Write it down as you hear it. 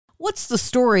What's the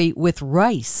story with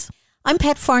rice? I'm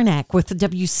Pat Farnack with the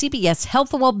WCBS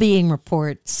Health and Wellbeing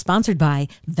Report, sponsored by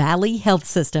Valley Health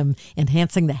System,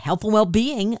 enhancing the health and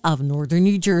well-being of northern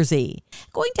New Jersey.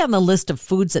 Going down the list of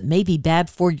foods that may be bad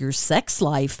for your sex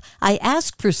life, I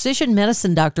asked precision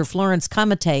medicine Dr. Florence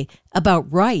Comite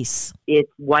about rice.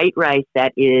 It's white rice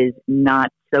that is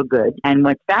not so good. And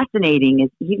what's fascinating is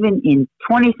even in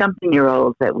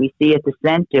 20-something-year-olds that we see at the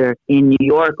center in New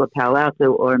York or Palo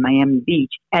Alto or Miami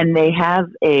Beach, and they have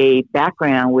a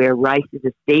background where rice is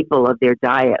a staple of their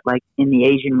diet, like in the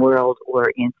Asian world or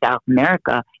in South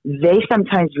America, they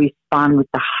sometimes respond with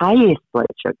the highest blood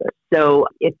sugar. So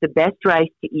if the best rice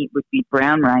to eat would be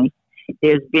brown rice,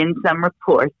 there's been some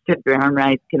reports that brown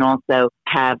rice can also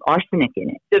have arsenic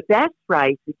in it. The best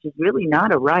rice, which is really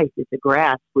not a rice, it's a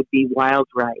grass, would be wild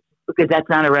rice, because that's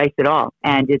not a rice at all.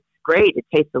 And it's great. It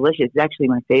tastes delicious. It's actually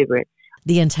my favorite.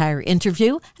 The entire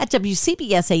interview at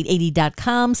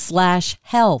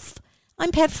WCBS880.com/health.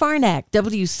 I'm Pat Farnack,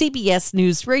 WCBS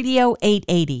News Radio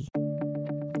 880.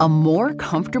 A more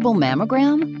comfortable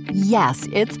mammogram? Yes,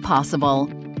 it's possible.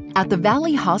 At the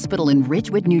Valley Hospital in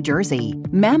Ridgewood, New Jersey,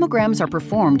 mammograms are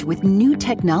performed with new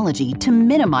technology to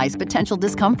minimize potential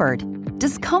discomfort.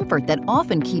 Discomfort that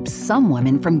often keeps some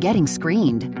women from getting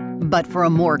screened. But for a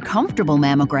more comfortable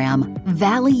mammogram,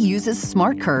 Valley uses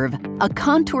SmartCurve, a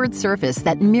contoured surface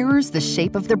that mirrors the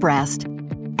shape of the breast.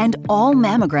 And all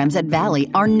mammograms at Valley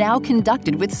are now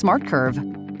conducted with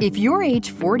SmartCurve. If you're age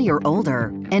 40 or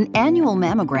older, an annual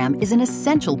mammogram is an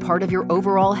essential part of your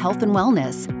overall health and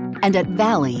wellness. And at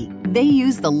Valley, they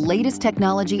use the latest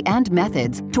technology and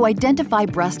methods to identify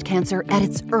breast cancer at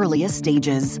its earliest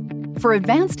stages. For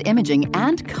advanced imaging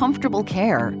and comfortable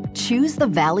care, choose the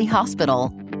Valley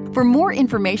Hospital. For more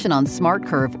information on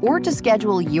SmartCurve or to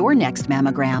schedule your next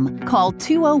mammogram, call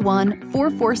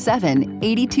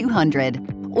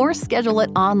 201-447-8200 or schedule it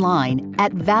online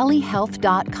at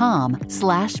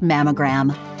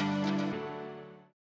valleyhealth.com/mammogram.